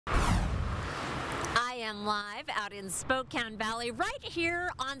am live out in Spokane Valley, right here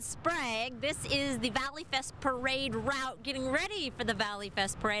on Sprague. This is the Valley Fest Parade route, getting ready for the Valley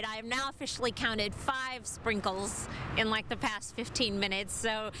Fest Parade. I have now officially counted 5 sprinkles in like the past 15 minutes,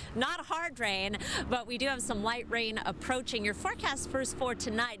 so not hard rain, but we do have some light rain approaching. Your forecast first for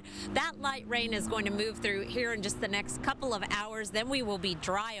tonight, that light rain is going to move through here in just the next couple of hours. Then we will be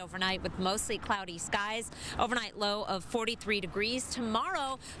dry overnight with mostly cloudy skies. Overnight low of 43 degrees.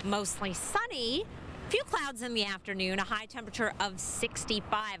 Tomorrow, mostly sunny. Few clouds in the afternoon, a high temperature of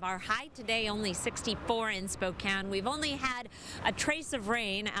 65. Our high today only 64 in Spokane. We've only had a trace of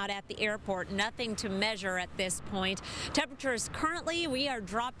rain out at the airport, nothing to measure at this point. Temperatures currently, we are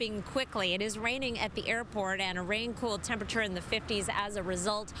dropping quickly. It is raining at the airport and a rain-cooled temperature in the 50s as a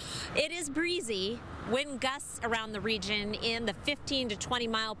result. It is breezy. Wind gusts around the region in the 15 to 20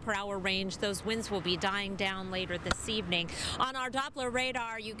 mile per hour range. Those winds will be dying down later this evening. On our Doppler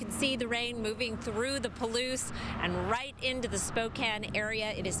radar, you can see the rain moving through the Palouse and right into the Spokane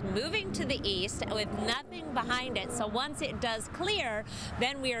area. It is moving to the east with nothing behind it. So once it does clear,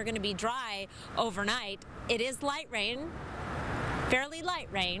 then we are going to be dry overnight. It is light rain. Fairly light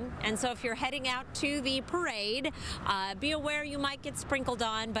rain, and so if you're heading out to the parade, be aware you might get sprinkled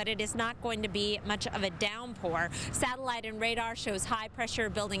on, but it is not going to be much of a downpour. Satellite and radar shows high pressure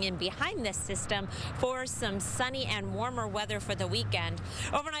building in behind this system for some sunny and warmer weather for the weekend.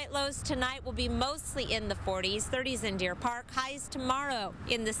 Overnight lows tonight will be mostly in the 40s, 30s in Deer Park, highs tomorrow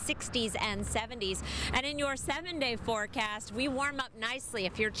in the 60s and 70s. And in your 7-day forecast, we warm up nicely.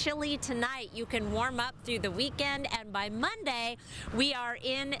 If you're chilly tonight, you can warm up through the weekend, and by Monday, we are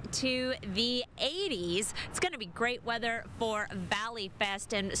into the 80s. It's going to be great weather for Valley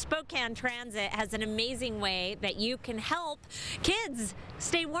Fest, and Spokane Transit has an amazing way that you can help kids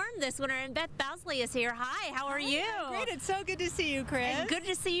stay warm this winter. And Beth Bowsley is here. Hi, how are you? Great, it's so good to see you, Chris. And good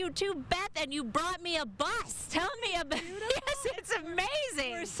to see you too, Beth, and you brought me a bus. Tell me about it. Yes, it's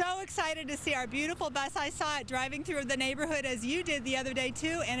amazing. We're so excited to see our beautiful bus. I saw it driving through the neighborhood as you did the other day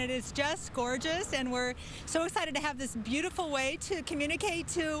too, and it is just gorgeous, and we're so excited to have this beautiful way to communicate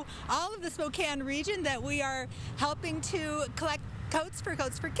to all of the Spokane region that we are helping to collect coats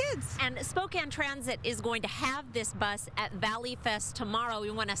for kids. And Spokane Transit is going to have this bus at Valley Fest tomorrow.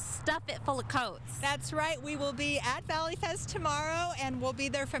 We want to stuff it full of coats. That's right. We will be at Valley Fest tomorrow, and we'll be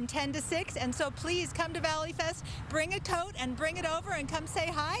there from 10 to 6. And so please come to Valley Fest, bring a coat and bring it over, and come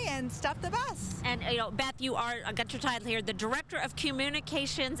say hi and stuff the bus. And you know, Beth, you are, I got your title here, the Director of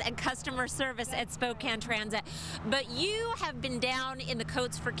Communications and Customer Service at Spokane Transit. But you have been down in the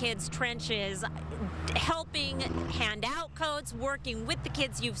Coats for Kids trenches, helping hand out coats, working with the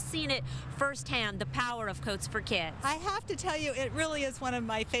kids. You've seen it firsthand, the power of Coats for Kids. I have to tell you, it really is one of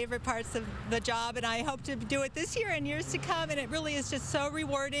my favorite parts of the job, and I hope to do it this year and years to come, and it really is just so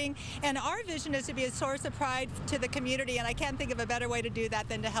rewarding. And our vision is to be a source of pride to the community, and I can't think of a better way to do that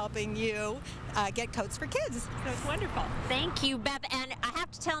than to helping you get Coats for Kids. So it's wonderful. Thank you, Beth. And I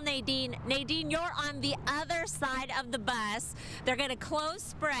have to tell Nadine, you're on the other side of the bus. They're going to close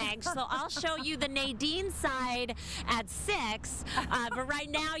Sprague, so I'll show you the Nadine side at 6. But right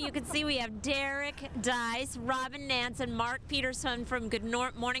now, you can see we have Derek Dice, Robin Nance, and Mark Peterson from Good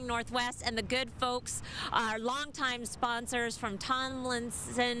Morning Northwest, and the good folks are longtime sponsors from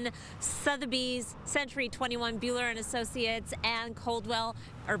Tomlinson, Sotheby's, Century 21, Bueller and Associates, and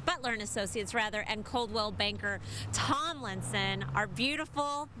Butler and Associates rather, and Coldwell Banker Tomlinson. Our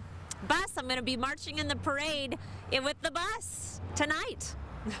beautiful bus. I'm going to be marching in the parade with the bus tonight.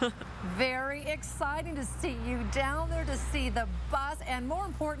 Very exciting to see you down there, to see the bus, and more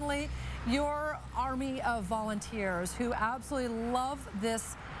importantly, your army of volunteers who absolutely love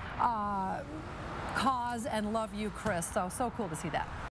this cause and love you, Chris. So cool to see that.